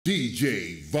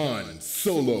DJ Von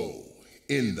Solo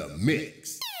in the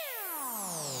mix.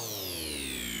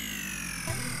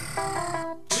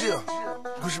 Yeah,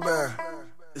 Gucci Man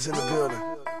is in the building.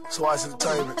 So Ice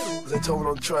Entertainment, they told me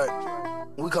on the track.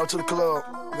 When we come to the club,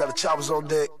 we got the choppers on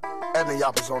deck and the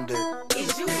yappers on deck.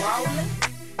 Is you rolling?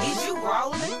 Is you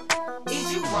rolling?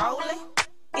 Is you rolling?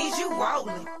 Is you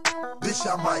rolling? Bitch,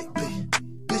 I might be.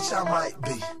 Bitch, I might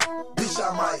be. Bitch,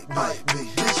 I might be.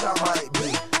 Bitch, I might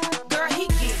be. Girl, he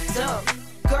geeked up.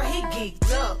 Girl, he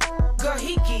geeked up. Girl,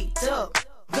 he geeked up.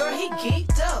 Girl, he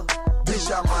geeked up.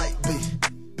 Bitch, I might be.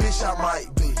 Bitch, I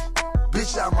might be.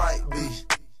 Bitch, I might be.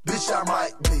 Bitch, I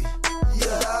might be.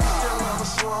 Yeah, I'm a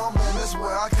slum, man, that's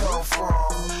where I come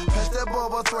from. Pass that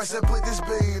bubble thrice and put this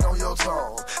bean on your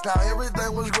tongue. Now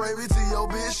everything was gravy till your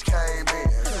bitch came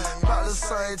in. About the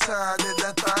same time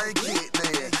that thing kicked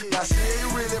in. Now she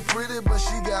ain't really pretty, but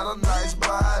she got a nice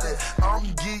body. I'm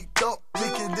geeked up,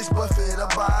 thinking this buffet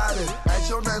about it. Ain't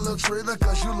your name look Trina,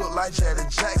 cause you look like Janet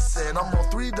Jackson. I'm on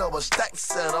 3 double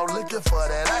stacks and I'm looking for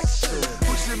that action.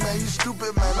 Push it, man, you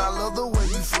stupid, man, I love the way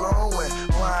you flowing.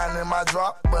 Wine in my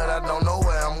drop, but I don't know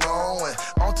where I'm going.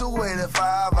 On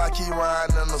 285, I keep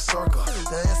riding in a circle.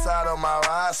 The inside of my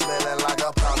ride smelling like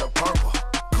a pound of purple.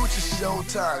 Gucci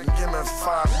showtime, give me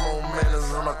 5 more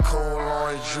minutes on a cold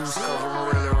orange juice, cause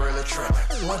I'm really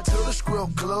tripping. Went to the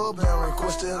script club and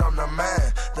requested I'm the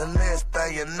man. The next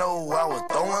thing you know, I was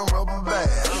throwing rubber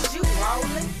bands. Is you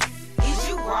rolling? Is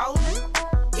you rolling?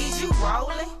 Is you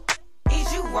rolling?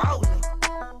 Is you rolling?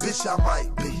 Bitch, I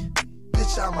might be.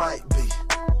 Bitch, I might be.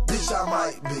 Bitch, I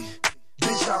might be.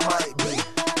 Bitch, I might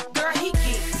be. Girl, he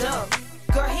geeked up.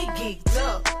 Girl, he geeked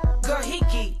up. Girl, he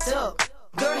geeked up.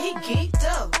 Girl, he geeked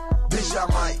up. Bitch, I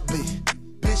might be.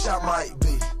 Bitch, I might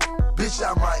be. Bitch,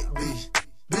 I might be.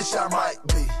 Bitch, I might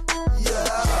be. Yeah,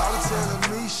 Charlie telling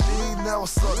me she ain't never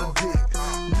sucked a dick,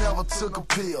 never took a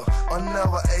pill, or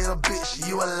never ate a bitch.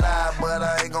 You a lie, but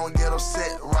I ain't gonna get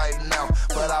upset right now.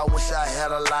 But I wish I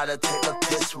had a lie to take a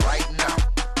piss right now.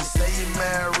 You say you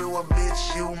married a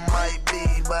bitch, you might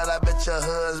be, but I bet your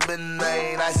husband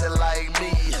ain't nice like me.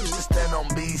 Used to stand on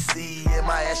BC in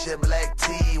my Ashy black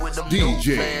tee with them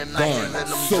DJ Von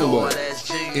Solo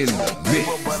in the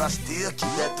mix. But I still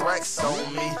keep that thrax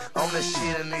on me. On the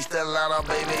shit in East Atlanta,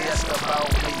 baby, ask about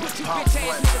me.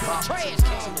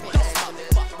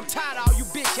 I'm tired of all you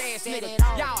bitch ass niggas.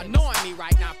 Y'all annoying me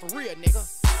right now, for real, nigga.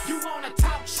 You wanna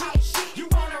talk shit? You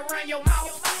wanna run your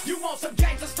mouth? You want some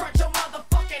gangsters strut your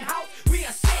motherfucking house?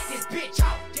 We'll set this bitch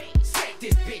off. Set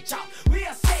this bitch off.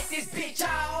 We'll set this bitch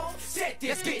off. Set this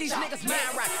Let's bitch get these off. Niggas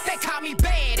mind right. They call me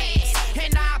badass,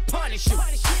 and I punish you.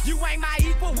 You ain't my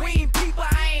equal, we ain't people,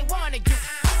 I ain't one of you.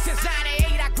 Since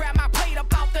 98, I grabbed my plate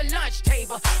up off the lunch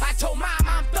table. I told mom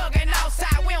I'm thugging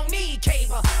outside, we don't need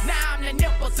cable. Now I'm the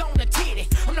nipples on the titty.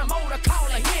 I'm the motor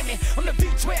caller Hemi. I'm the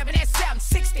V12 and that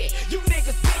 760. You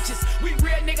niggas bitches, we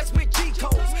real niggas with G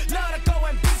codes. Love to go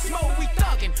and beast mode, we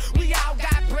thuggin'. We all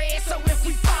got bread, so if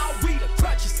we fall, we the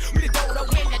crutches. We the dodo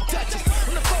and the duchess.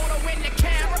 I'm the photo in the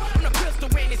camera, I'm the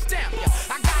pistol in the stamp.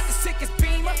 I got the sickest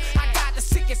beamer, I got the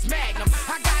sickest magnum,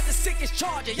 I got the sickest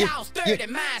charger. Y'all's 30,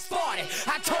 mine's 40.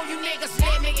 I told you niggas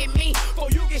let me get me, before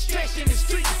you get stretched in the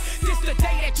street. This the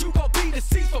day that you gon' be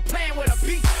deceased for playing with a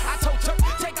beat. I told Turk,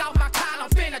 take off my collar, I'm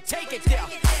finna take it there.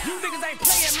 You niggas ain't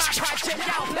playing my project,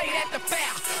 y'all played at the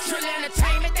fair. Trill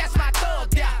Entertainment, that's my thug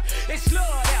there. It's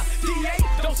love there. DA,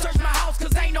 don't search my house,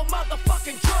 cause ain't no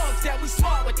motherfucking drugs there. We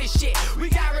smart with this shit, we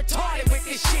got retarded with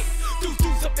this shit.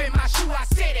 Deuce up in my shoe, I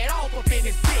set it off up in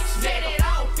this bitch. Set it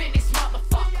off in this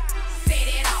motherfucker. Set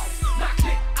it off. My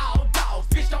clip all dogs,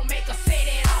 bitch don't make her set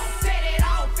it off. Set it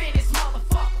off in this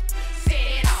motherfucker. Set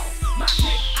it off. My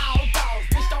clip all dogs,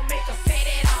 bitch don't make her set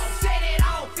it off. Set it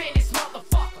off in this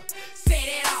motherfucker. Set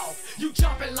it off. You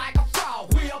jumping like a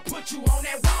frog, we'll put you on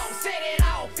that wall. Set it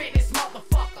off in this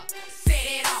motherfucker. Set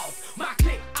it off. My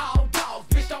clip all dogs,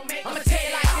 bitch don't make her set it off. I'ma tell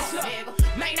you like this,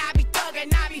 look. May not be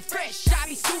thuggin', I be fresh, I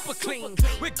be super clean.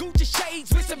 With Gucci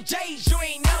shades, with some J's you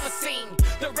ain't never seen.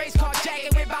 The race car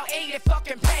jacket with about 80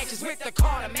 fucking patches with the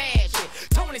Carter magic.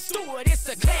 Tony Stewart, it's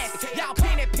a classic. Y'all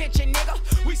penny pinching,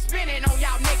 nigga. We spinning on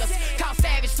y'all niggas. Call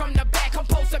Savage from the back, come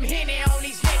post some Henny on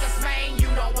these niggas, man. You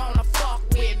don't wanna fuck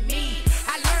with me.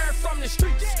 I learned from the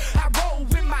streets. I roll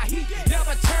with my heat.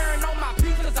 Never turn on my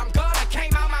peace, cause I'm gutter.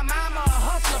 Came out my mama a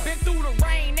hustler. Been through the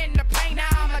rain and the pain. Now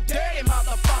I'm a dirty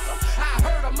motherfucker. I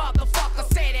heard a motherfucker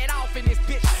set it off in this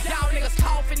bitch. Y'all niggas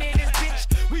coughing in this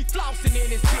bitch. We flossing in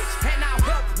this bitch. And I'll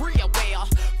help real well.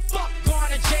 Fuck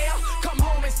going to jail. Come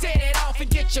home and set it off and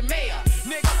get your mail.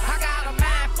 Nigga, I got a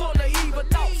mind full of evil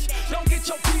thoughts. Don't get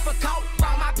your people caught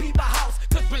around my people house.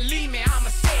 Cause believe me, I'ma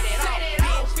set it off. Set it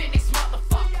off in this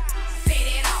motherfucker. Set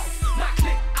it off.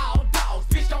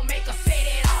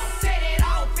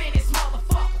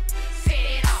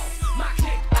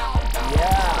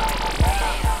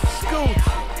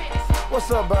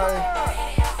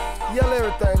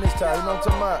 lifestyle, you know what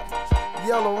I'm talking about?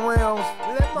 Yellow rims,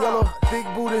 yellow big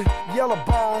booty, yellow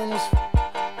bones,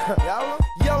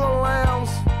 yellow lambs,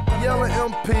 yellow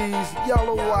MPs,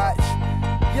 yellow watch,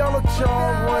 yellow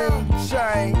charm ring,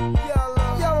 chain,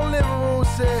 yellow living room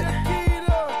set,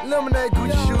 lemonade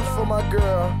Gucci shoes for my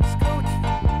girl.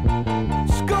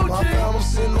 My I'm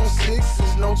sitting on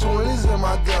 6s, no 20s in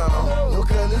my gun.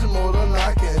 Look at this motor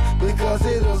knocking because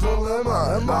it is a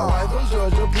lemon. I like them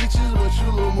Georgia peaches, but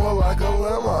you look more like a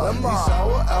lemon. These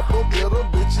sour apple bitter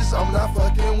bitches, I'm not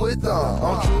fucking with them.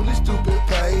 I'm truly stupid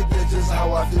paid, that's just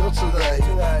how I feel today.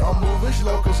 I'm moving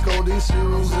slow, cause codeine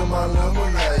cereals in my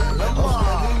lemonade. I'm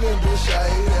spending in the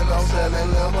shade and I'm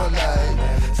selling lemonade.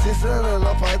 600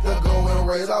 a pint to go and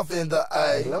right off in the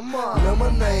A.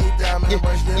 Lemonade, diamond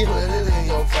bracelet, put it in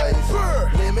your face.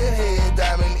 Lemon head,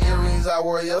 diamond earrings I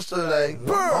wore yesterday.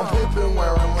 I'm pimping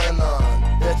wearing linen.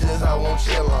 That's just how I'm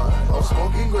chillin'. I'm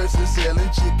smoking grapes and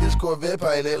selling chickens, Corvette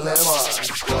painted lemon. Lemons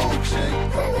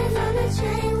on the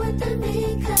chain with the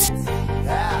big cuts.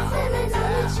 Lemons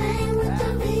on the chain with the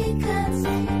big cuts.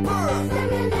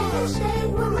 Lemonade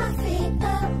shade with my feet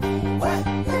up.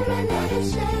 Lemonade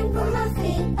shade with my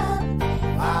feet up.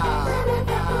 Lemon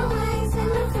pepper wings in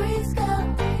the freeze cup.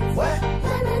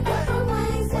 Lemon pepper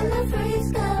wings in the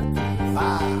freeze cup.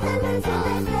 Lemons in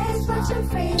the face, watch them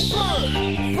freeze up.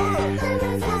 Lemons in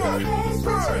the face,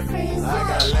 watch them freeze up. I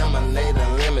got lemonade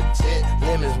unlimited.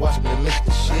 Lemons watch me miss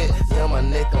the shit.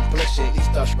 Lemonade complexion,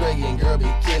 East Australian girl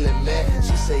be killing me.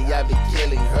 She say I be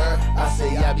killing her, I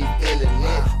say I be feeling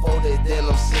it. Folded then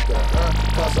I'm sick of her,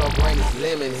 cause her brain is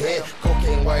lemon head.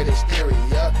 Cocaine white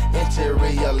exterior,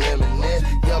 interior lemonade.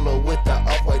 Yellow with the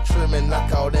off-white trimming, I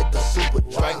call that the super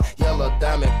drink. Yellow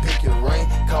diamond, pick your ring,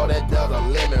 call that Delta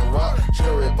lemon rock.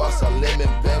 Cherry boss a lemon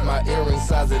bed, my earring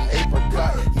size an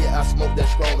apricot. Yeah, I smoke that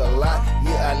strong a lot,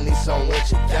 yeah, I need some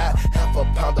what you got. Half a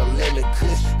pound of lemon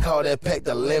kush, call that pack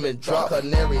the lemon drop.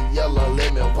 Canary yellow,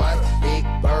 lemon white, big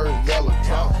bird, yellow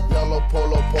top. Yellow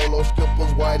polo,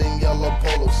 skippers, white and yellow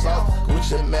polo soft.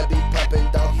 Gucci man be popping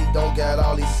down, he don't got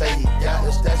all he say he got.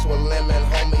 That's what lemon,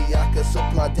 homie, I can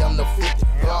supply down to 50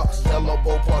 blocks. Yellow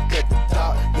bow park at the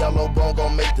top, yellow bone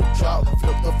gon' make the drop.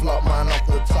 Flip the flop, mine off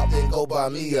the top, then go buy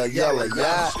me a yellow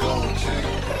yacht.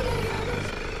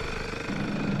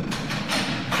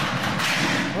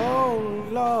 Oh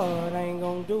Lord, I ain't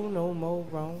gonna do no more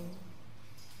wrong.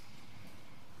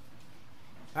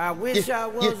 I wish I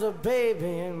was a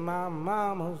baby in my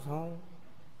mama's home.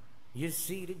 You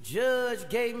see, the judge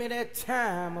gave me that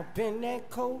time up in that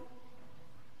coat.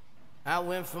 I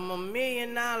went from $1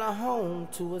 million home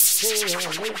to a cell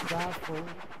 8x4.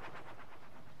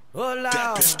 Oh Lord, oh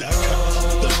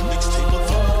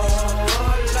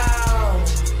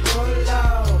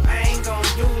Lord, I ain't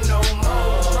gonna do no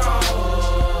more wrong.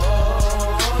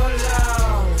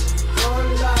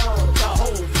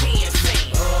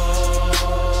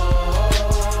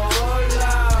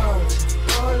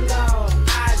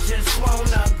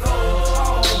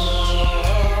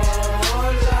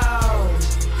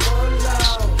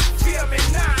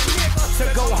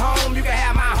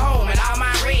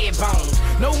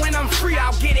 Know when I'm free,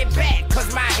 I'll get it back,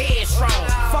 cause my head's strong.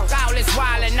 Fuck all this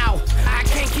wildin' out, I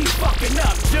can't keep fucking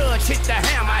up. Judge hit the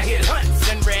hammer, I hit hunts,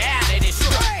 and reality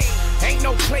struck. Ain't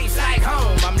no place like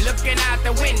home, I'm looking out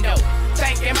the window,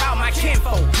 thinking about my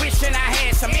kinfolk, wishing I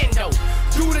had some endo.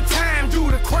 Do the time, do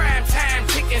the crime, time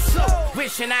ticking slow.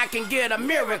 Wishing I can get a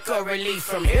miracle release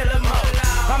from here to Mo.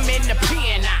 I'm in the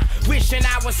pen now, wishing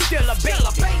I was still a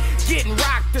baby. Getting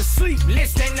rocked to sleep,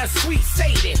 listening to Sweet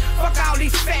Sadie. Fuck all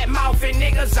these fat mouthin'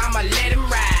 niggas, I'ma let him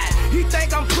ride. He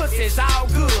think I'm pussy's all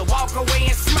good, walk away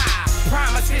and smile.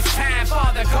 Promise this time,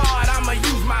 Father God, I'ma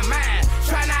use my mind.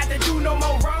 Try not to do no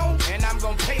more wrong, and I'm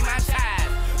gonna pay my tithe.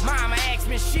 Mama asked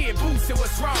me, shit, Boosie,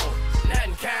 what's wrong?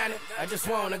 Nothing kinda, I just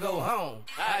wanna go home.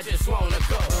 I just wanna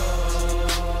go.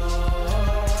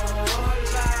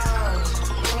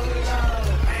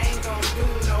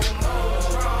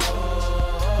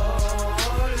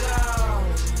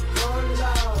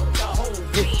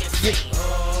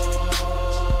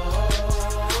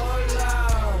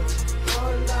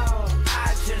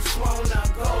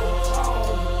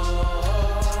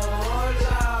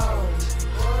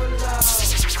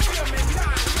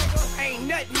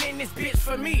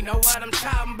 For me, know what I'm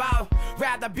talking about?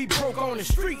 Rather be broke on the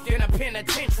street than a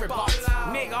penitentiary box.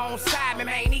 Nigga on side me,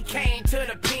 man, he came to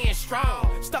the pen strong.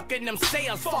 Stuck in them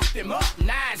cells, fucked him up,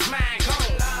 now it's mine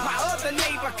gone. My other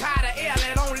neighbor caught a L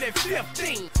at only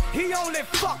 15. He only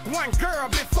fucked one girl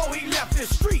before he left the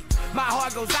street. My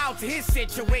heart goes out to his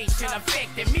situation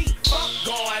affecting me. Fuck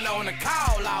going on a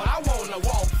call out, I wanna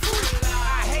walk free.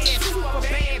 I had super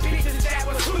bad bitches that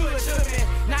was good to me.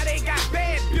 Now they got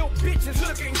bad built bitches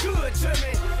looking good to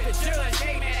me. The judge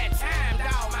gave me that time,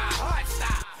 dog. My heart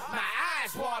stopped. My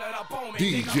eyes watered up on me.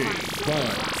 DJ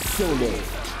Von Solo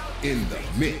in the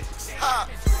mix.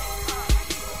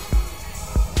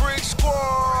 Brick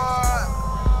Squad.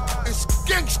 It's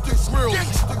gangsters, real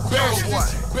gangsters.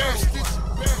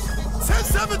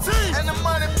 1017 and the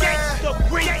money man.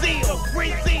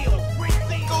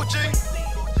 Gucci.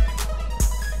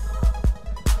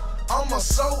 I'm a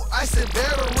so icy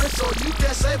veteran, so you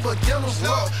can't say beginner's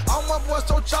luck. All my boys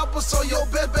so chopper, so your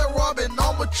bet robbing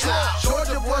on my truck.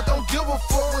 Georgia boys don't give a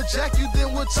fuck. We'll jack you,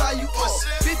 then we'll tie you up.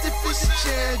 50-50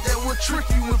 chance that will trick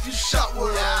you if you shot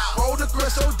with us. Roll the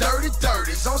grass so dirty.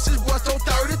 Zone 6 boys so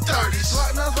 30-30s.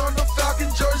 Lightnings on the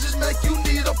Falcon jerseys make you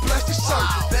need a plastic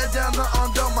surgery. Bend down the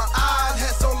under my eyes,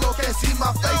 head so low can't see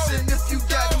my face. And if you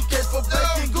got them case for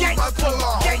bacon, Goose might pull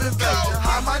a home invasion.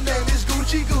 Hi, my name is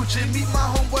Gucci. Meet my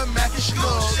homeboy Mac and Slug.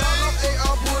 Shout out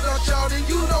AR, put on y'all, then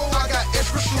you know I got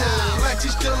extra slug. Black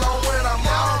T still on when I'm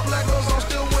out. Black goes on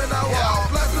still when I walk.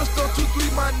 Black pistol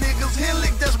 2-3, my niggas.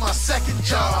 Henlick, that's my second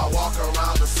job. I walk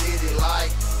around the city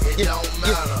like it don't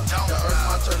matter. The earth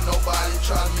might turn nobody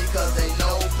try me cause they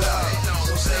know better.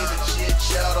 So say the shit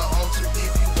chatter on too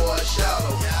deep, you boy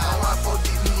shallow. I ride for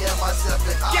DB and myself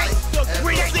and I and plus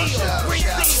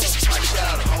my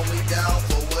shadow. Hold me down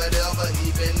for whatever,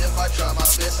 even if I try my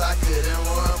best, I couldn't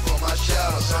run for my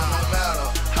shadow. So no matter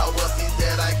how wealthy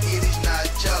that I get, he's not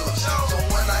jealous. So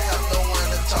when I have no one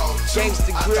to talk to, Gangsta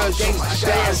I grill, talk to my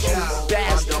shadow.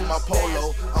 Under my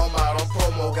polo, I'm out on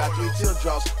promo, got 3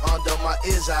 teardrops under my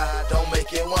eye. Don't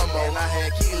make it one more. And I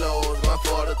had kilos, one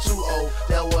for the 2-0.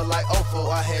 That was like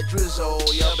Ofo, I had Drizzo.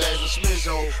 Your bags was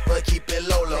Smizzo, but keep it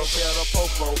low. Tell the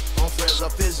Popo, I'm friends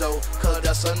of Fizzo, cause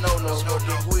that's a no-no.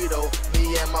 Smoking Guido,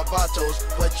 me and my Vatos,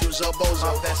 but you's a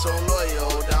bozo. That's so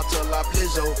loyal, down to La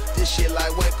Blizzo. This shit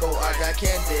like Waco, I got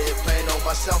candy, plain on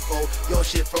my cell phone. Your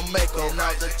shit from Mako,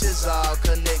 now the Tizzle,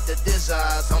 connect the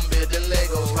desires. I'm building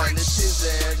Legos, like the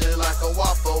Tizzle, just like a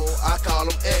waffle. I call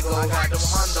them Eggo, I got them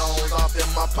Hondos off in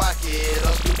my pocket,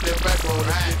 a stupid record.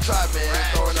 If you try me,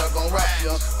 throwing up gon' wrap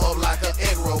you up like an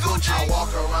egg roll. I walk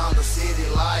around the city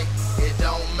like it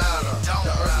don't matter.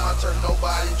 The earth might turn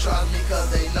nobody try me cause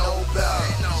they know better.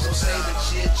 So say the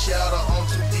shit chatter on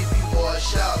too deep, you boy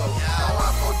shallow. I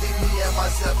ride for DB and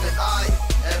myself and I,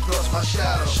 and plus my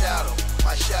shadow.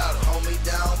 My shadow, hold me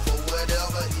down for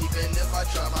whatever, even if I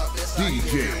try my best.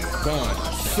 DJ Von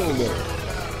Solo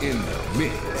in the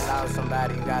mix. Allow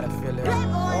somebody, you gotta feel it.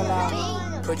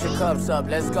 Put your cups up,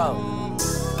 let's go.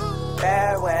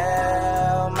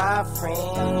 Farewell, my friend.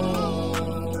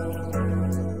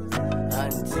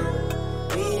 Until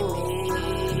we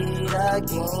meet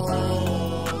again.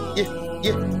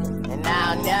 And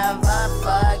I'll never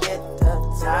forget the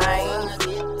times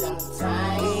we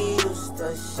used to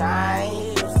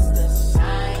shine.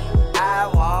 I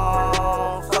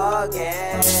won't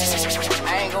forget. I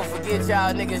ain't gon' forget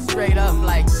y'all niggas straight up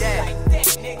like that.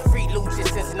 Free Lucha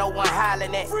since no one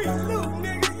hollering at.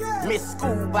 Miss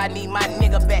Scoob, I need my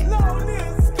nigga back.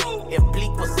 If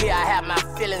Bleak was here, I have my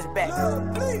feelings back.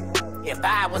 If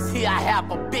I was here, I have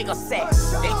a bigger sack.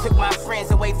 They took my friends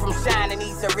away from shining,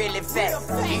 these are really fat.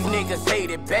 These niggas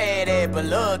hated bad at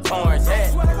blood torrents.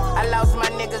 I lost my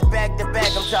niggas back to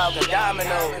back, I'm talking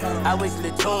dominoes. I wish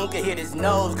Latoon could hit his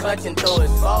nose, clutching through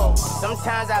his phone.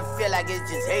 Sometimes I feel like it's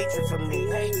just hatred for me.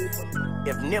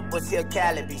 If Nip was here,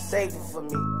 Cali be safer for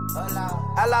me.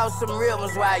 I lost some real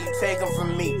ones while you take them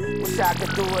from me. Wish I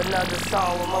could do another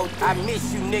song with more. I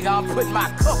miss you, nigga, I'm putting my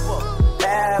cup up.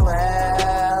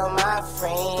 Farewell, my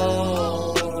friend.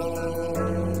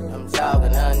 I'm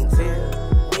talking until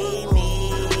we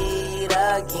meet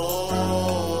again.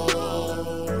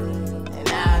 And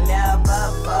I'll never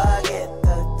forget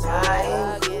the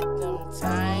time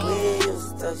we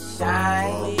used to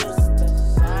shine.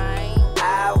 I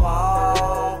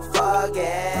won't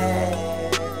forget.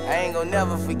 I ain't gon'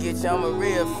 never forget you, I'm a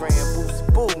real friend,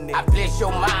 Boosie Boo, nigga. I bless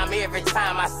your mom every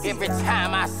time I see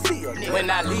her, nigga. When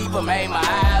I leave them, ain't my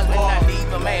eyes. When I leave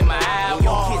them, ain't my eyes. When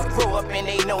your kids grow up and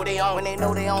they know they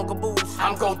own caboose,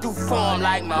 I'm gon' do for them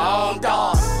like my own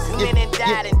dog. Too many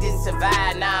died and didn't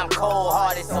survive, now I'm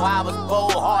cold-hearted. So I was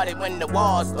bold-hearted when the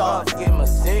war started. Forget my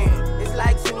sin. It's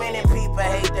like too many people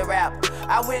hate the rap.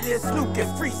 I will let Snoop get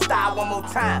freestyle one more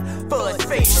time for his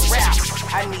favorite rap.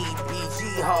 I need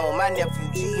BG home, my nephew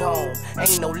G home.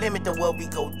 Ain't no limit to what we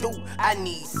go do. I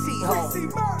need C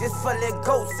home. Just for the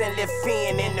ghosts and let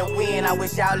fin in the wind. I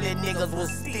wish y'all little niggas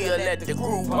was still at the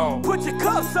group home. Put your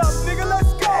cups up, nigga,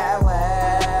 let's go.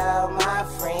 Farewell, my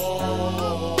friend.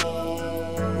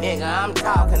 Nigga, I'm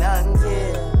talking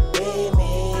until we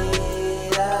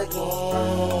meet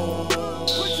again.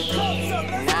 Put your cups up,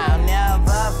 let's go.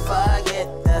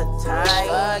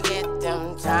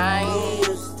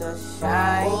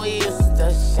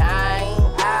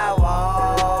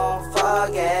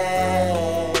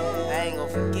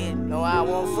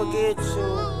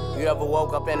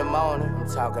 woke up in the morning, I'm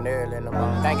talking early in the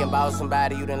morning, thinking about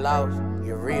somebody you done lost,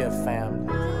 your real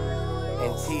family,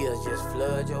 and tears just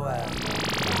flood your eyes.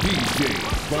 DJ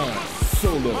Von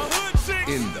Solo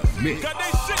in the mix. Got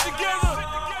they shit together,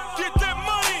 get that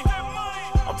money.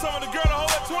 I'm telling the girl to hold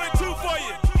that 22 for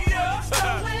you. So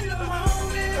in the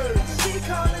morning, she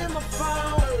calling my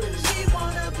phone. She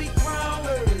wanna be grown.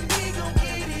 We gon'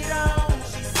 get it on.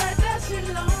 She said that she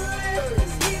lonely,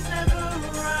 'cause he's never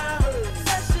around.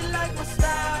 Said she like my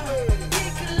style. He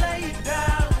can lay it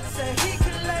down. Said he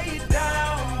can lay it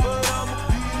down. But I'ma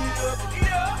beat it up.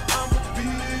 I'ma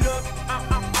beat it up.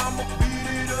 I'ma beat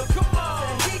it up. Come on.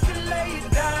 Said he can lay it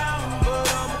down. But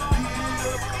I'ma beat it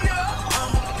up.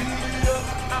 I'ma beat it up.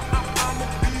 I'ma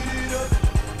beat it up.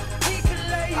 He can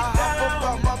lay it down. I hop up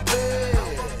out my bed,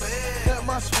 got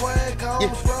my swag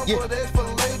on, from for that for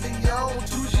lady on.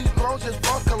 2 she's grown, just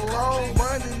fuck alone.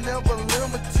 Money never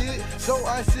limited, so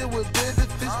I sit with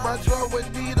benefits. My driveway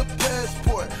need a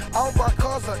passport. All my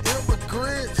cars are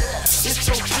immigrants. It's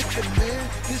so freaking man.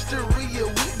 History of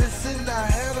witnessing. I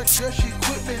had a girl, she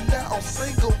quit me. Now I'm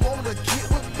single, wanna get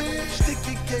with me.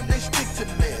 Sticky game, they stick to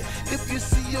me. If you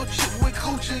see your chick with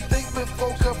coochie, think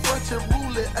before confront and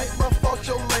rule it. Ain't my fault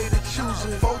your lady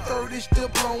choosing. 430 still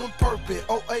blowing purple.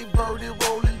 08 birdie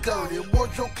rolling dirty.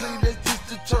 Wardrobe clean as this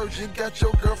detergent. Got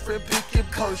your girlfriend picking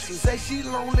purses. Say she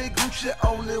lonely, Gucci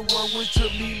only one went to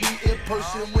meet me in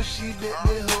person. When she met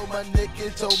me, held my neck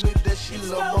and told me that she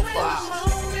loved my face.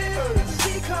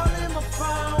 She calling my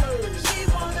phone. She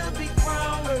wanna be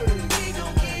grown. We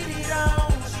gon' get it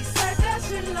on. She said that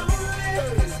she lonely,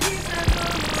 'cause he's never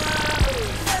around.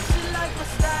 Said she like my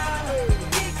style.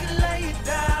 He can lay it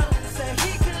down. Said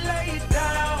he can lay it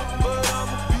down. But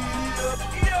I'ma beat it up.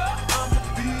 I'ma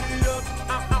beat it up.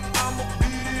 I'ma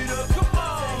beat it up. Come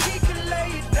on. Said he can lay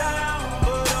it down.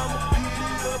 But I'ma beat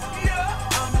it up.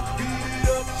 I'ma beat it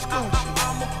up.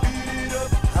 I'ma beat it up.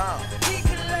 He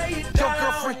can lay it down. Your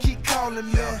girlfriend keep calling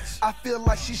me. I feel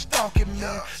like she's stalking me.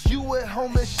 You at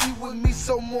home and she with me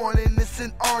so morning, it's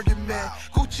an argument.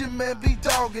 Gucci man be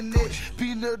dogging it,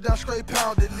 beating her down straight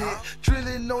pounding it.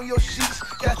 Drilling on your sheets,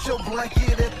 got your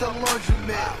blanket at the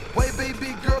laundromat. Wait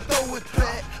baby girl, throw it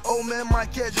back. Old man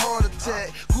might catch heart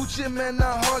attack. Gucci man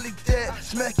not hardly that.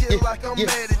 Smack it like I'm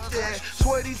mad at that.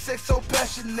 Sweaty sex so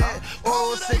passionate.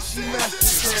 Oh, say she mastered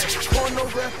that.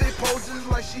 Pornographic poses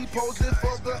like she posing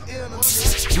for the internet.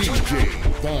 DJ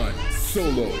Von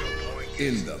Solo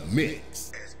in the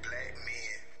mix. As black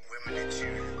men, women and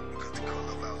children, because the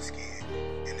color of our skin,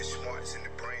 and the smarts and the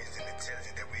brains and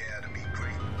intelligence that we have to be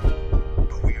great.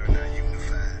 But we are not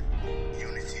unified.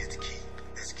 Unity is the key.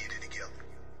 Let's get it together.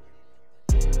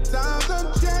 Times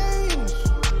have changed.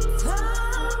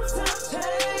 Times have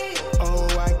changed. Oh,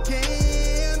 I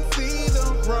can see the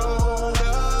road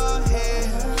ahead.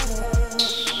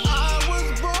 I was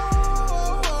born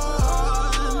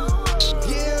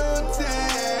guilty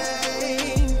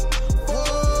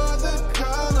for the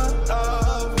color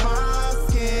of my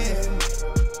skin.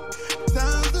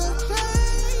 Times have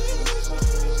changed,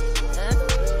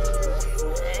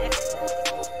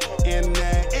 and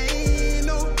there ain't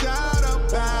no doubt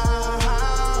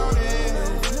about it.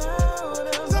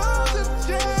 Times have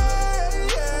changed.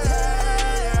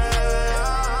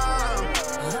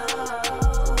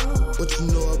 What you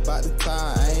know about the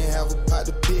time? I ain't have a pot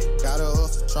to pick. Got a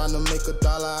hustle trying to make $1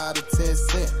 out of 10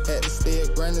 cents. Had to stay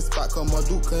at Granny spot cause my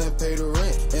dude couldn't pay the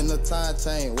rent. In the time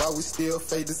chain, why we still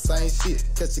fade the same shit?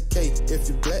 Catch a cake, if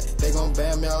you black, they gon'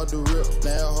 ban me out the rip.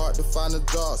 Now it's hard to find a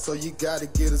job, so you gotta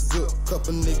get a zip.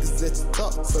 Couple niggas at your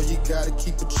top, so you gotta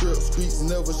keep a trip. Streets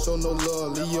never show no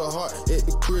love, leave your heart at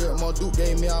the crib. My dude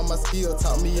gave me all my skill,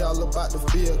 taught me all about the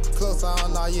field. Close eye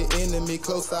on all your enemy,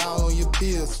 close eye on your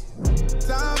peers.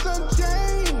 Times have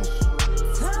changed.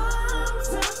 Times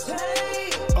have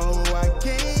changed. Oh, I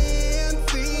can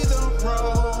see the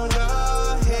road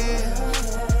ahead.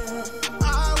 I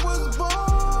was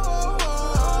born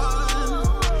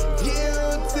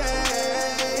guilty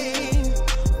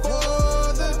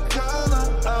for the color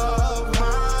of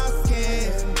my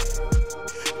skin.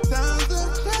 Times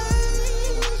have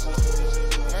changed,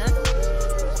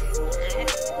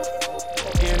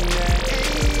 and there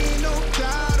ain't no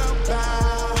doubt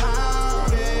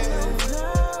about it.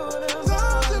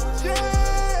 Times have changed.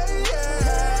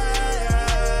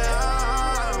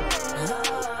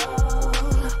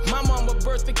 My mama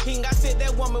birthed a king. I said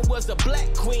that woman was a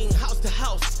black queen, house to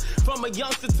house. From a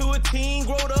youngster to a teen,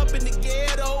 growed up in the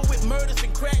ghetto with murders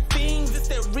and crack fiends. This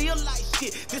that real life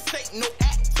shit. This ain't no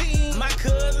acting. My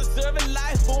cousin serving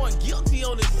life, born guilty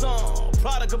on his song.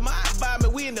 Product of my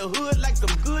environment, we in the hood like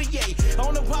some good yay.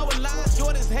 On the power line,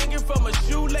 short is hanging from a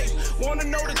shoelace. Wanna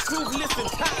know the truth? Listen,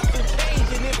 times have changed.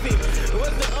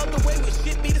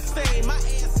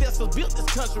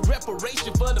 country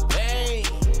reparation for the pain.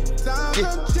 Times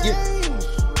have changed.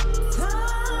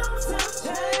 Times have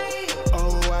changed.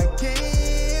 Oh, I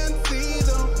can't see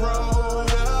the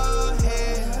road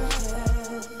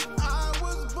ahead. I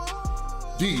was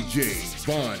born. DJ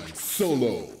Von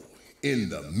Solo in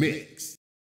the mix.